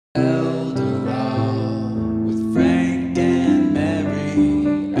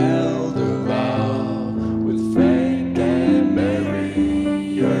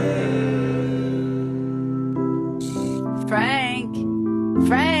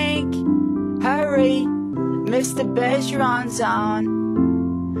Frank, hurry, Mr. Bergeron's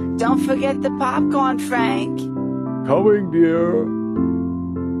on. Don't forget the popcorn, Frank. Coming, dear.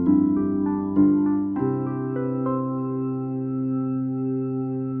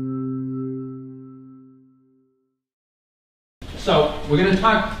 So we're going to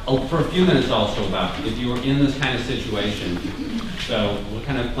talk for a few minutes also about if you were in this kind of situation. So what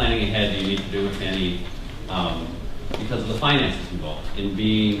kind of planning ahead do you need to do, if any, because of the finances involved in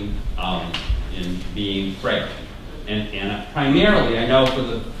being frail. And primarily, I know for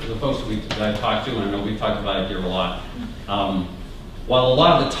the folks that I've talked to, and I know we've talked about it here a lot, while a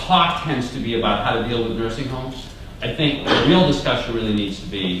lot of the talk tends to be about how to deal with nursing homes, I think the real discussion really needs to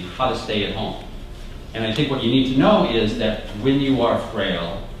be how to stay at home. And I think what you need to know is that when you are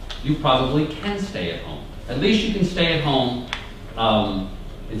frail, you probably can stay at home. At least you can stay at home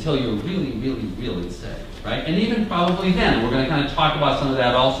until you're really, really, really sick, right? And even probably then, we're going to kind of talk about some of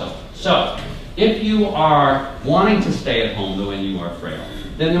that also. So, if you are wanting to stay at home when you are frail,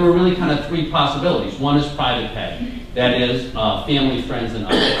 then there are really kind of three possibilities. One is private pay. That is family, friends, and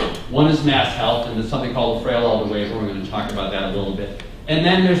others. One is mass health, and there's something called a frail elder waiver. We're going to talk about that a little bit. And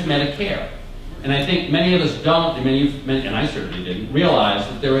then there's Medicare. And I think many of us don't, and I certainly didn't, realize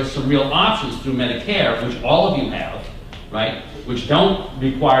that there are some real options through Medicare, which all of you have, right? Which don't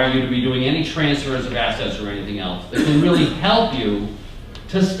require you to be doing any transfers of assets or anything else. That can really help you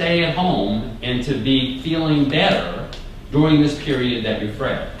to stay at home and to be feeling better during this period that you're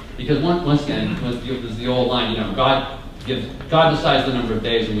frail. Because once again, there's the old line, God decides the number of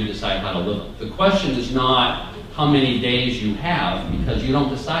days and we decide how to live them. The question is not how many days you have, because you don't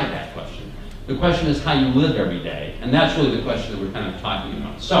decide that question. The question is how you live every day, and that's really the question that we're kind of talking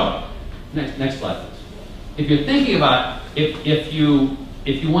about. So, next slide, please. If you're thinking about if you're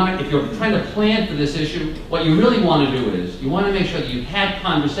trying to plan for this issue, what you really want to do is you want to make sure that you've had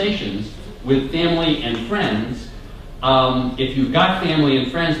conversations with family and friends. If you've got family and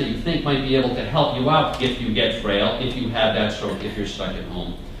friends that you think might be able to help you out if you get frail, if you have that stroke, if you're stuck at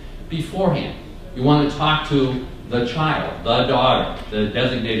home, beforehand, you want to talk to the child, the daughter, the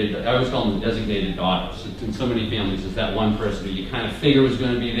designated, I always call them the designated daughters. In so many families, it's that one person who you kind of figure is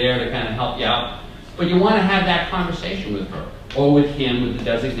going to be there to kind of help you out. But you want to have that conversation with her, or with him, with the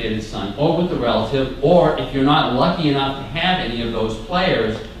designated son, or with the relative, or if you're not lucky enough to have any of those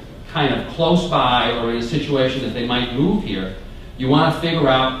players kind of close by or in a situation that they might move here, you want to figure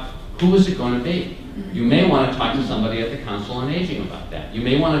out who is it going to be. You may want to talk to somebody at the Council on Aging about that. You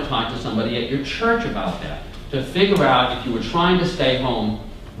may want to talk to somebody at your church about that, to figure out if you were trying to stay home,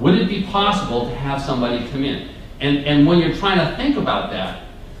 would it be possible to have somebody come in? And when you're trying to think about that,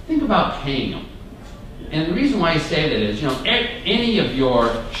 think about paying them. And the reason why I say that is, any of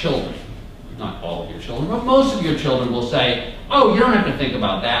your children, not all of your children, but most of your children will say, oh, you don't have to think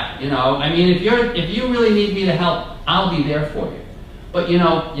about that. I mean, if you really need me to help, I'll be there for you. But you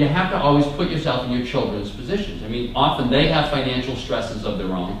have to always put yourself in your children's positions. I mean, often they have financial stresses of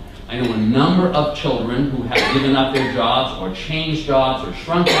their own. I know a number of children who have given up their jobs or changed jobs or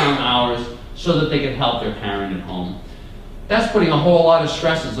shrunk down hours so that they could help their parent at home. That's putting a whole lot of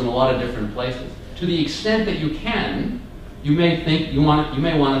stresses in a lot of different places. To the extent that you can, you may want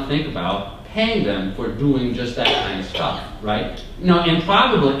to think about paying them for doing just that kind of stuff, right? And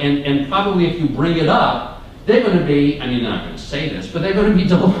probably if you bring it up, they're going to be, I mean, they're not going to say this, but they're going to be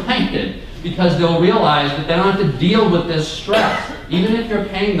delighted because they'll realize that they don't have to deal with this stress, even if you're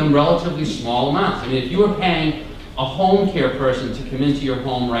paying them relatively small amounts. I mean, if you were paying a home care person to come into your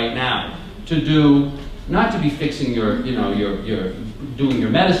home right now to do, not to be fixing doing your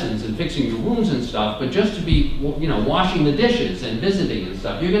medicines and fixing your wounds and stuff, but just to be, washing the dishes and visiting and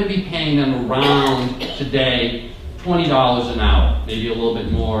stuff, you're going to be paying them around today $20 an hour, maybe a little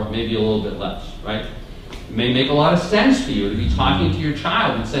bit more, maybe a little bit less, right? It may make a lot of sense for you to be talking to your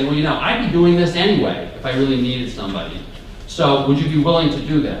child and saying, well, I'd be doing this anyway if I really needed somebody. So would you be willing to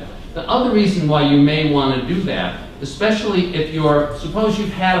do that? The other reason why you may want to do that, especially if suppose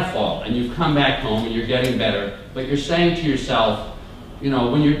you've had a fall and you've come back home and you're getting better, but you're saying to yourself,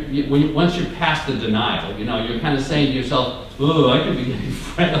 once you're past the denial, you're kind of saying to yourself, oh, I could be getting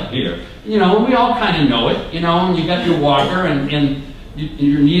frail here. And we all kind of know it, and you got your walker and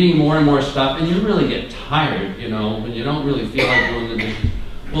you're needing more and more stuff, and you really get tired, when you don't really feel like doing the dishes.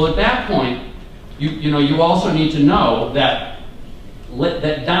 Well, at that point, you also need to know that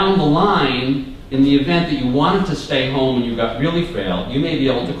down the line, in the event that you wanted to stay home and you got really frail, you may be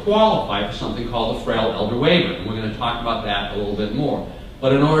able to qualify for something called a frail elder waiver, and we're going to talk about that a little bit more.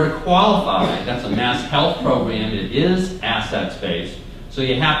 But in order to qualify, that's a mass health program. It is assets-based. So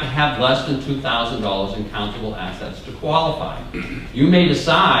you have to have less than $2,000 in countable assets to qualify. You may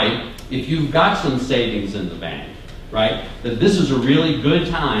decide, if you've got some savings in the bank, right, that this is a really good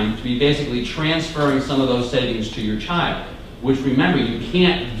time to be basically transferring some of those savings to your child, which, remember, you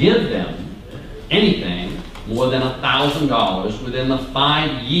can't give them anything more than $1,000 within the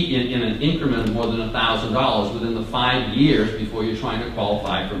 5 years, in an increment of more than $1,000 within the 5 years before you're trying to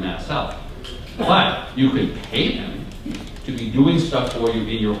qualify for mass health. But you could pay them to be doing stuff for you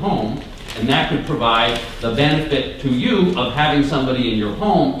in your home, and that could provide the benefit to you of having somebody in your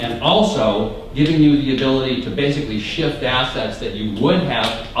home, and also giving you the ability to basically shift assets that you would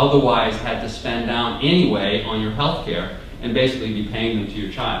have otherwise had to spend down anyway on your health care, and basically be paying them to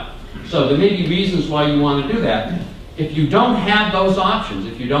your child. So there may be reasons why you want to do that. If you don't have those options,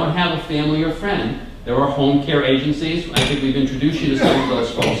 if you don't have a family or friend, there are home care agencies. I think we've introduced you to some of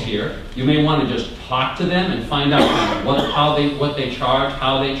those folks here. You may want to just talk to them and find out what they charge,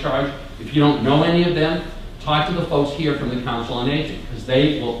 how they charge. If you don't know any of them, talk to the folks here from the Council on Aging, because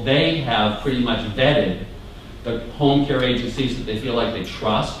they have pretty much vetted the home care agencies that they feel like they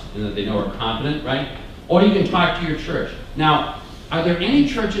trust and that they know are competent, right? Or you can talk to your church. Now, are there any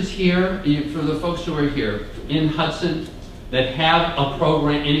churches here, for the folks who are here, in Hudson, that have a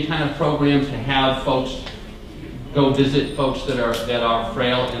program, any kind of program to have folks go visit folks that are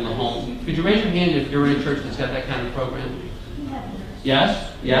frail in the home? Could you raise your hand if you're in a church that's got that kind of program?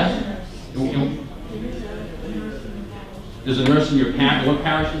 Yes? Yes? There's a nurse in your parish. What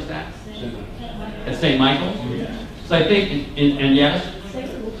parish is that? At St. Michael's? So I think, and yes?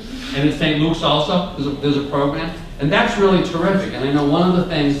 And at St. Luke's also, there's a program. And that's really terrific. And I know one of the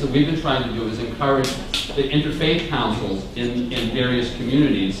things that we've been trying to do is encourage the interfaith councils in various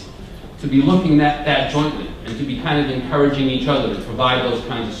communities to be looking at that jointly and to be kind of encouraging each other to provide those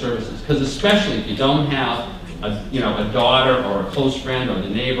kinds of services. Because especially if you don't have a daughter or a close friend or the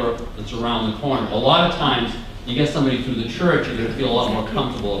neighbor that's around the corner, a lot of times you get somebody through the church, you're going to feel a lot more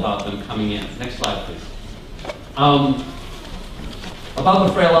comfortable about them coming in. Next slide, please. About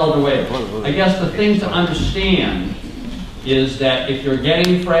the frail elder waiver. I guess the thing to understand is that if you're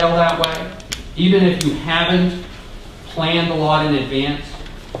getting frail that way, even if you haven't planned a lot in advance,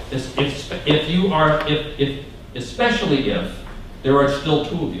 especially if there are still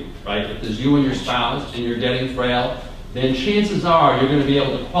two of you, right? If there's you and your spouse and you're getting frail, then chances are you're going to be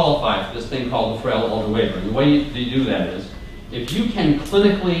able to qualify for this thing called the frail elder waiver. And the way you do that is, if you can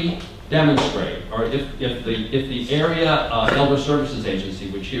clinically demonstrate, or if the area Elder Services Agency,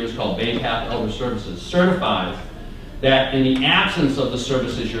 which here is called Bay Path Elder Services, certifies that in the absence of the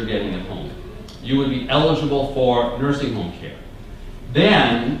services you're getting at home, you would be eligible for nursing home care,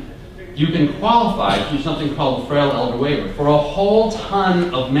 then you can qualify through something called the frail elder waiver for a whole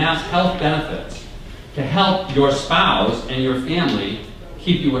ton of mass health benefits to help your spouse and your family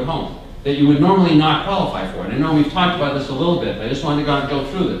keep you at home that you would normally not qualify for. And I know we've talked about this a little bit, but I just wanted to go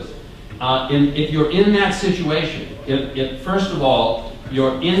through this. If you're in that situation, if first of all,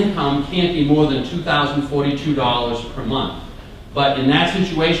 your income can't be more than $2,042 per month. But in that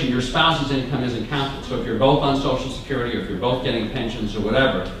situation, your spouse's income isn't counted. So if you're both on Social Security or if you're both getting pensions or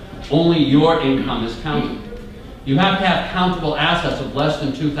whatever, only your income is counted. You have to have countable assets of less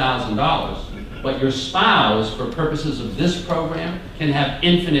than $2,000, but your spouse, for purposes of this program, can have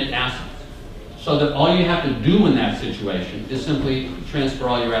infinite assets. So that all you have to do in that situation is simply transfer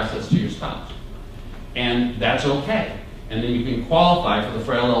all your assets to your spouse. And that's okay. And then you can qualify for the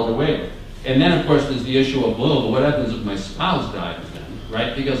frail elder waiver. And then, of course, there's the issue of, well, what happens if my spouse dies then,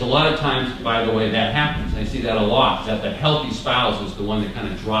 right? Because a lot of times, by the way, that happens. I see that a lot, that the healthy spouse is the one that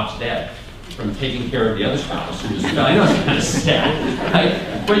kind of drops dead from taking care of the other spouse. I know it's kind of sad,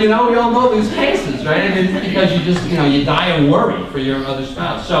 right? But, we all know these cases, right? I mean, because you just, you die of worry for your other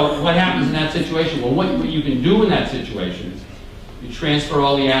spouse. So what happens in that situation? Well, what you can do in that situation is you transfer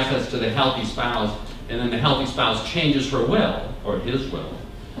all the assets to the healthy spouse, and then the healthy spouse changes her will, or his will,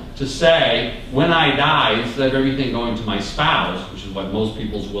 to say, when I die, instead of everything going to my spouse, which is what most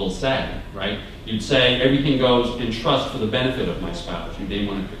people's will say, right? You'd say, everything goes in trust for the benefit of my spouse. You name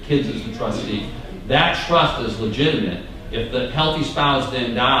one of your kids as the trustee. That trust is legitimate. If the healthy spouse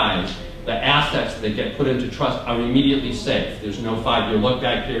then dies, the assets that get put into trust are immediately safe. There's no 5-year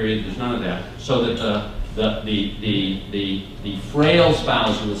look-back period. There's none of that. So that the frail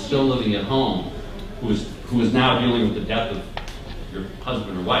spouse who is still living at home, who is now dealing with the death of your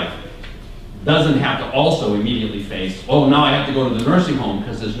husband or wife, doesn't have to also immediately face, oh, now I have to go to the nursing home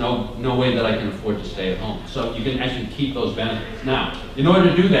because there's no way that I can afford to stay at home. So you can actually keep those benefits. Now, in order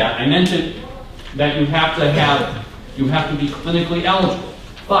to do that, I mentioned that you have to be clinically eligible.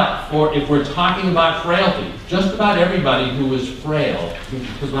 But if we're talking about frailty, just about everybody who is frail,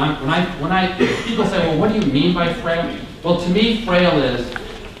 because when people say, well, what do you mean by frail? Well, to me, frail is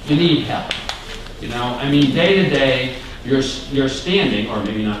you need help. You know, I mean, day to day, you're standing, or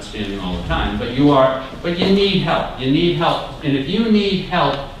maybe not standing all the time, but you need help. You need help, and if you need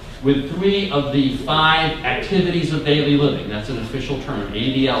help with 3 of the 5 activities of daily living, that's an official term.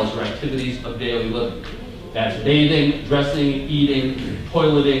 ADLs are activities of daily living. That's bathing, dressing, eating,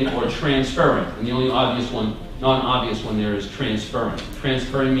 toileting, or transferring. And the only non-obvious one there is transferring.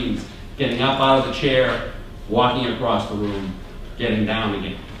 Transferring means getting up out of the chair, walking across the room, getting down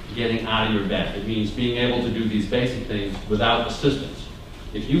again, getting out of your bed. It means being able to do these basic things without assistance.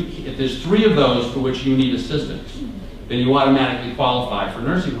 If there's 3 of those for which you need assistance, then you automatically qualify for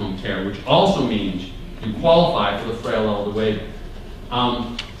nursing home care, which also means you qualify for the frail elder waiver.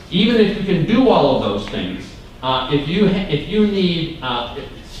 Even if you can do all of those things, if you need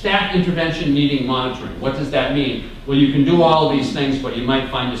staff intervention needing monitoring, what does that mean? Well, you can do all of these things, but you might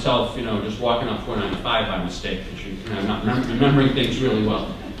find yourself, just walking up 495 by mistake, because you're not remembering things really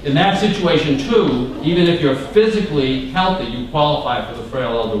well. In that situation, too, even if you're physically healthy, you qualify for the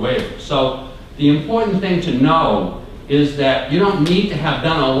frail elder waiver. So the important thing to know is that you don't need to have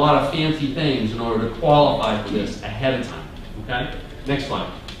done a lot of fancy things in order to qualify for this ahead of time. Okay? Next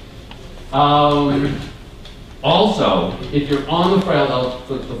slide. Also, if you're on the frail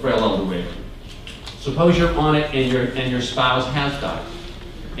elder waiver, suppose you're on it and your spouse has died,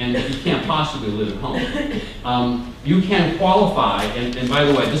 and you can't possibly live at home. You can qualify, and by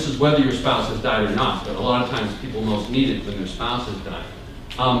the way, this is whether your spouse has died or not, but a lot of times people most need it when their spouse has died.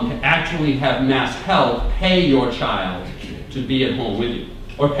 To actually have Mass Health pay your child to be at home with you,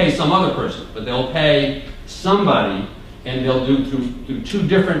 or pay some other person, but they'll pay somebody, and they'll do through 2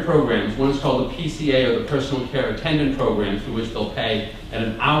 different programs. One is called the PCA, or the Personal Care Attendant Program, through which they'll pay at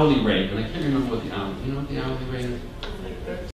an hourly rate, and I can't remember what the hourly rate is.